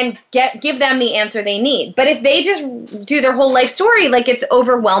give them the answer they need. But if they just do their whole life story, like, it's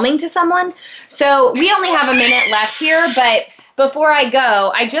overwhelming to someone. So we only have a minute left here, but before I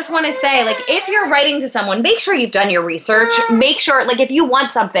go, I just want to say, like, if you're writing to someone, make sure you've done your research. Make sure, like, if you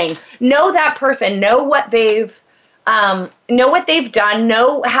want something, know that person, know what they've done,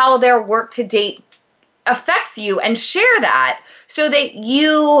 know how their work to date affects you, and share that. So they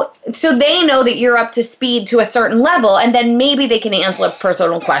know that you're up to speed to a certain level, and then maybe they can answer a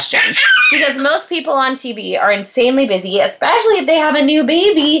personal question. Because most people on TV are insanely busy, especially if they have a new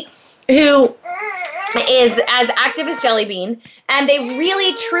baby who is as active as Jelly Bean, and they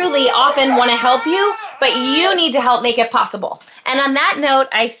really, truly often want to help you, but you need to help make it possible. And on that note,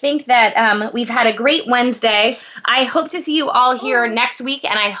 I think that we've had a great Wednesday. I hope to see you all here next week,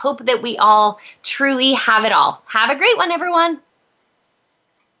 and I hope that we all truly have it all. Have a great one, everyone.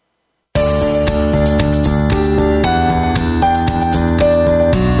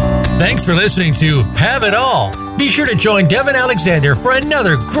 Thanks for listening to Have It All. Be sure to join Devin Alexander for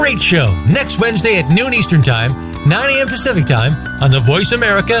another great show next Wednesday at noon Eastern Time, 9 a.m. Pacific Time on the Voice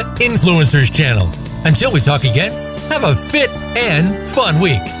America Influencers channel. Until we talk again, have a fit and fun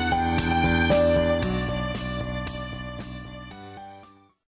week.